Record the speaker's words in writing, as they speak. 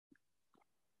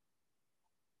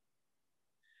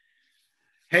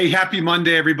Hey, happy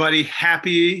Monday, everybody.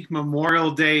 Happy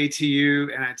Memorial Day to you.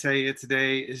 And I tell you,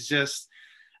 today is just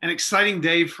an exciting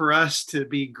day for us to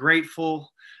be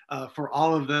grateful for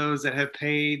all of those that have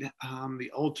paid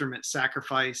the ultimate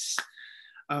sacrifice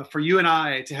for you and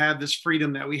I to have this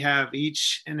freedom that we have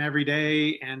each and every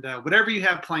day. And whatever you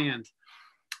have planned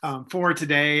for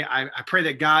today, I pray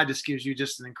that God just gives you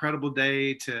just an incredible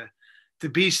day to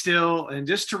be still and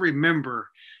just to remember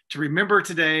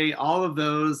today all of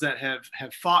those that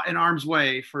have fought in arm's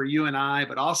way for you and I,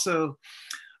 but also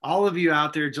all of you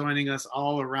out there joining us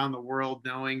all around the world,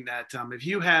 knowing that if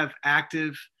you have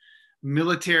active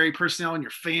military personnel in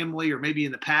your family or maybe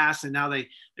in the past and now they've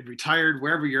retired,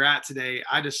 wherever you're at today,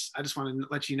 I just want to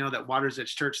let you know that Waters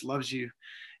Edge Church loves you.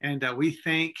 And we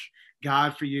thank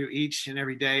God for you each and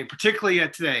every day, particularly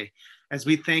today as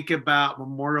we think about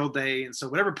Memorial Day. And so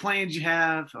whatever plans you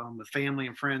have with family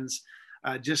and friends,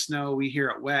 just know we here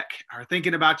at WEC are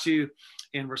thinking about you,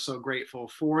 and we're so grateful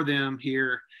for them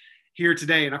here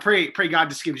today. And I pray God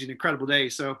just gives you an incredible day.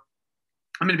 So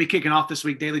I'm going to be kicking off this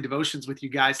week daily devotions with you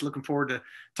guys. Looking forward to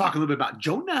talking a little bit about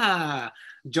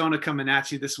Jonah coming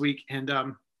at you this week. And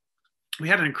we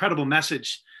had an incredible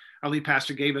message our lead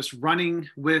pastor gave us, running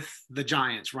with the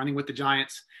giants.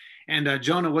 And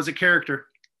Jonah was a character.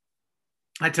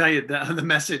 I tell you, the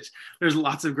message, there's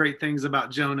lots of great things about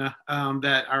Jonah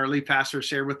that our lead pastor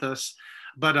shared with us.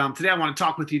 But today I want to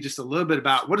talk with you just a little bit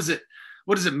about what does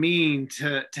it mean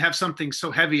to have something so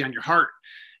heavy on your heart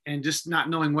and just not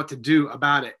knowing what to do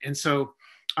about it. And so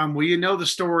you know the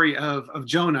story of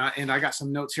Jonah, and I got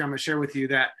some notes here I'm going to share with you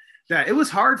that it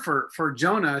was hard for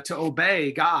Jonah to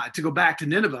obey God, to go back to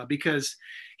Nineveh, because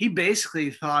he basically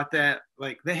thought that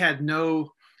like they had no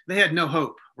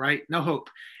hope, right? No hope.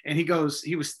 And he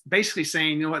was basically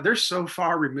saying, you know what, they're so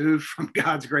far removed from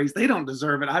God's grace. They don't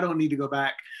deserve it. I don't need to go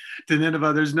back to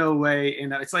Nineveh. There's no way.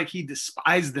 And it's like he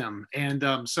despised them.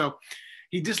 And so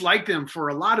he disliked them for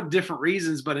a lot of different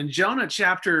reasons. But in Jonah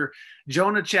chapter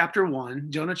 1,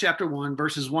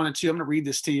 verses 1 and 2, I'm going to read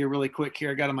this to you really quick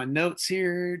here. I got on my notes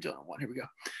here. Jonah 1, here we go.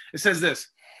 It says this,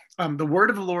 the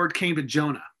word of the Lord came to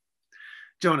Jonah,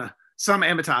 son of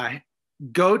Amittai,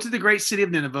 go to the great city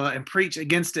of Nineveh and preach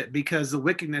against it, because the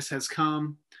wickedness has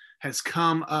come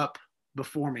up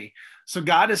before me. So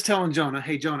God is telling Jonah,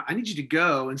 hey, Jonah, I need you to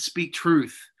go and speak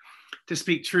truth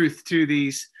to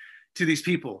these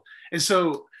people. And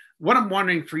so what I'm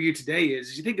wondering for you today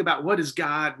is you think about what is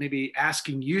God maybe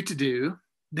asking you to do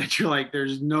that you're like,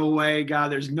 there's no way, God,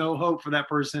 there's no hope for that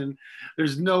person.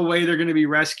 There's no way they're going to be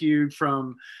rescued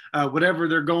from whatever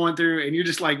they're going through. And you're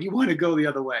just like, you want to go the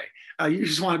other way. You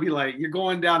just want to be like, you're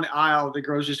going down the aisle of the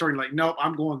grocery store and you're like, nope,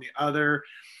 I'm going the other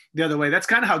way. That's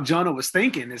kind of how Jonah was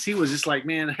thinking, is he was just like,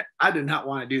 man, I did not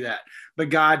want to do that. But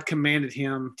God commanded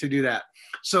him to do that.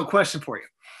 So question for you.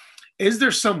 Is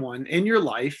there someone in your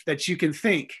life that you can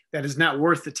think that is not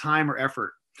worth the time or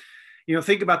effort? You know,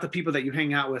 think about the people that you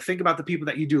hang out with. Think about the people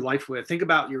that you do life with. Think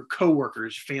about your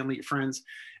coworkers, family, your friends.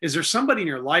 Is there somebody in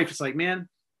your life it's like, man,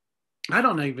 I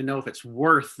don't even know if it's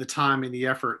worth the time and the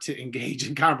effort to engage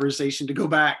in conversation, to go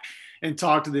back and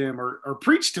talk to them or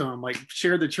preach to them, like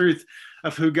share the truth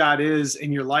of who God is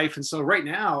in your life. And so right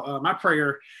now, my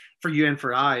prayer for you and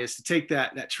for I is to take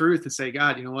that truth and say,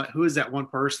 God, you know what, who is that one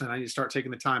person that I need to start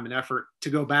taking the time and effort to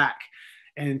go back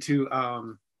and to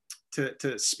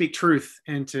speak truth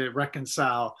and to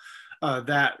reconcile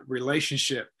that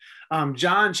relationship.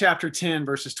 John chapter 10,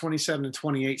 verses 27 and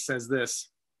 28 says this.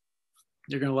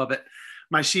 You're going to love it.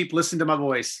 My sheep listen to my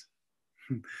voice.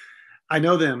 I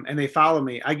know them and they follow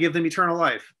me. I give them eternal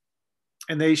life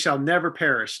and they shall never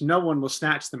perish. No one will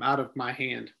snatch them out of my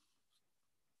hand.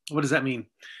 What does that mean?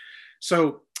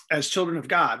 So as children of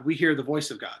God, we hear the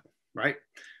voice of God, right?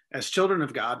 As children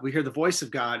of God, we hear the voice of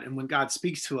God. And when God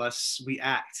speaks to us, we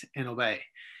act and obey.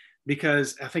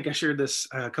 Because I think I shared this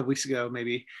a couple weeks ago,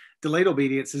 maybe delayed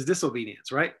obedience is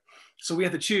disobedience, right? So we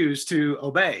have to choose to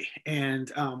obey.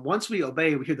 And once we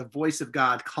obey, we hear the voice of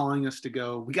God calling us to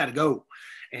go. We got to go.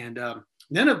 And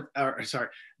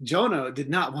Jonah did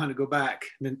not want to go back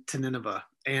to Nineveh.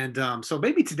 And so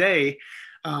maybe today,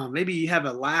 maybe you have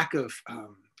a lack of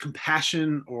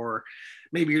compassion, or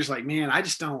maybe you're just like, man, I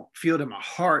just don't feel it in my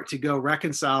heart to go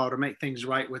reconcile or make things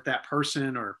right with that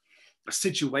person or a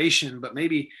situation. But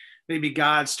maybe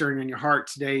God's stirring in your heart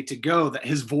today to go, that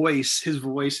his voice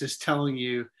is telling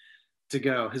you to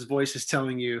go. His voice is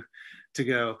telling you to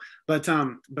go. But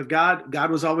God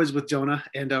was always with Jonah.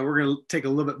 And we're going to take a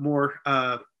little bit more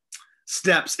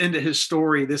steps into his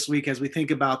story this week as we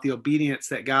think about the obedience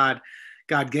that God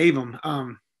gave him.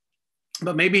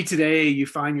 But maybe today you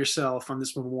find yourself on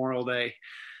this Memorial Day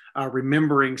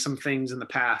remembering some things in the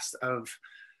past of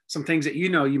some things that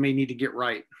you may need to get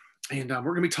right. And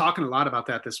we're going to be talking a lot about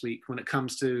that this week when it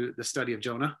comes to the study of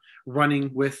Jonah,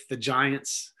 running with the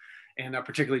giants, and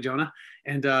particularly Jonah.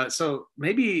 And so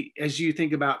maybe as you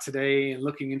think about today and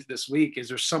looking into this week, is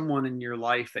there someone in your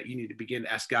life that you need to begin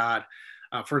to ask God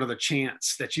for another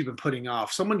chance that you've been putting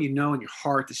off? Someone in your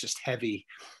heart that's just heavy,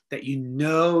 that you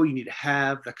need to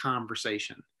have the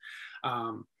conversation.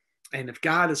 And if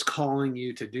God is calling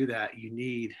you to do that, you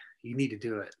need to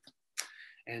do it.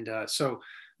 And so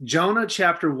Jonah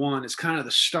chapter 1 is kind of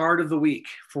the start of the week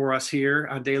for us here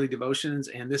on Daily Devotions.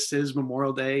 And this is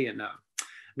Memorial Day. And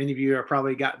many of you are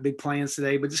probably got big plans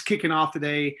today, but just kicking off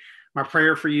today, my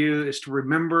prayer for you is to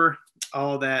remember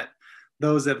all that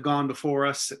those that have gone before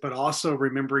us, but also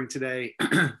remembering today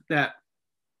that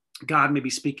God may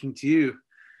be speaking to you,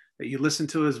 that you listen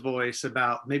to his voice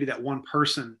about maybe that one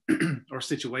person or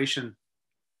situation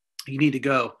you need to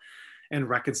go and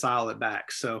reconcile it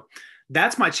back. So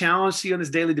that's my challenge to you on this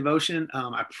daily devotion.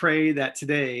 I pray that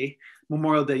today,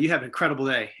 Memorial Day, you have an incredible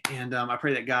day. And I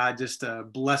pray that God just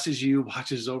blesses you,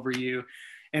 watches over you.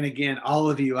 And again, all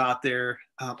of you out there,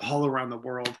 all around the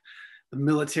world, the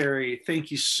military,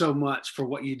 thank you so much for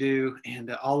what you do. And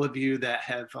all of you that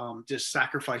have just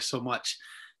sacrificed so much,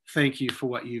 thank you for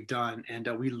what you've done. And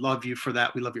we love you for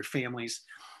that. We love your families.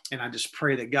 And I just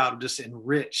pray that God will just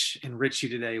enrich you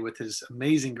today with his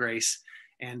amazing grace.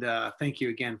 And thank you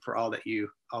again for all that you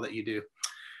do.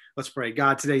 Let's pray.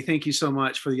 God, today, thank you so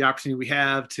much for the opportunity we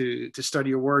have to study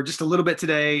your word just a little bit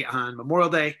today on Memorial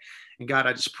Day. And God,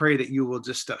 I just pray that you will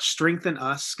just strengthen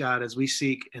us, God, as we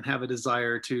seek and have a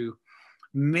desire to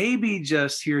maybe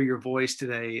just hear your voice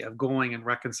today of going and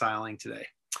reconciling today.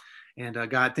 And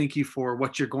God, thank you for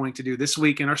what you're going to do this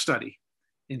week in our study.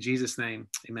 In Jesus' name,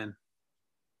 amen.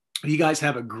 You guys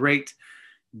have a great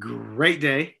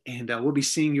day. And we'll be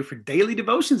seeing you for daily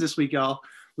devotions this week, y'all.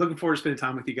 Looking forward to spending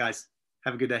time with you guys.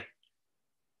 Have a good day.